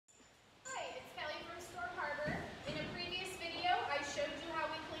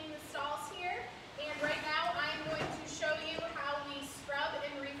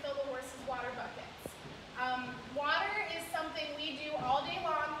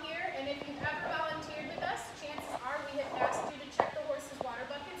if you've ever volunteered with us, chances are we have asked you to check the horse's water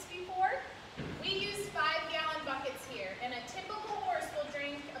buckets before. We use 5-gallon buckets here, and a typical horse will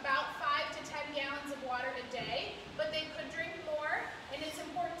drink about 5 to 10 gallons of water a day, but they could drink more, and it's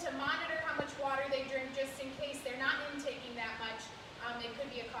important to monitor how much water they drink just in case they're not intaking that much. It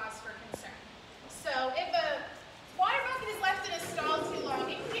could be a cause for concern. So if a water bucket is left in a stall too long,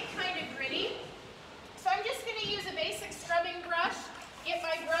 it can get kind of gritty. So I'm just going to use a basic scrubbing brush, get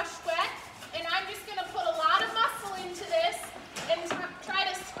my brush wet, and I'm just going to put a lot of muscle into this and try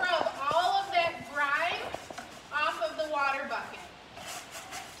to scrub all of that grime off of the water bucket.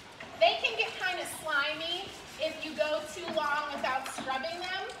 They can get kind of slimy if you go too long without scrubbing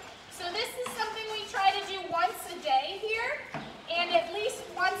them. So this is something we try to do once a day here, and at least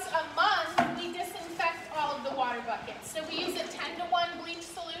once a month we disinfect all of the water buckets. So we use a 10-to-1 bleach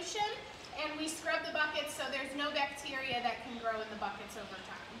solution, and we scrub the buckets so there's no bacteria that can grow in the buckets over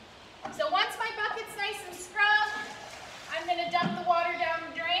time. So once my bucket's nice and scrubbed, I'm going to dump the water down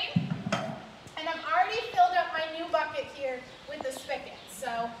the drain, and I've already filled up my new bucket here with the spigot.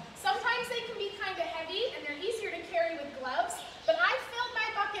 So sometimes they can be kind of heavy and they're easier to carry with gloves, but I filled my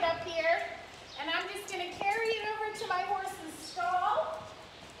bucket up here, and I'm just going to carry it over to my horse's stall.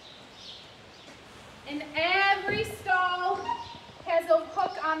 And every stall has a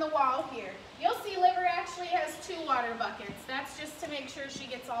hook on the wall here. You'll see Liver actually has 2 water buckets. That's just to make sure she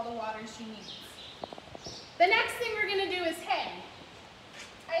gets all the water she needs. The next thing we're going to do is hay.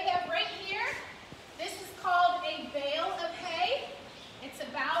 I have right here, this is called a bale of hay. It's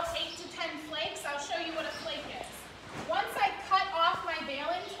about 8 to 10 flakes. I'll show you what a flake is. Once I cut off my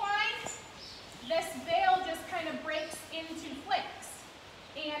baling twine, this bale just kind of breaks into flakes.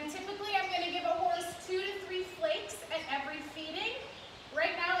 And typically I'm going to give a horse 2 to 3 flakes at every feeding.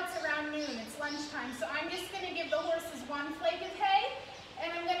 Right now it's around noon, it's lunchtime, so I'm just going to give the horses 1 flake of hay,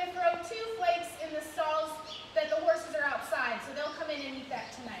 and I'm going to throw 2 flakes in the stalls that the horses are outside, so they'll come in and eat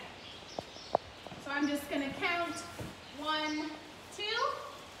that tonight. So I'm just going to count 1, 2,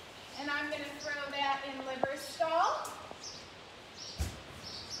 and I'm going to throw that in Liver's stall.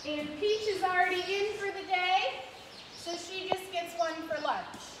 And Peach is already in for the day, so she just gets 1 for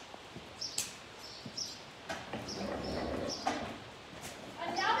lunch.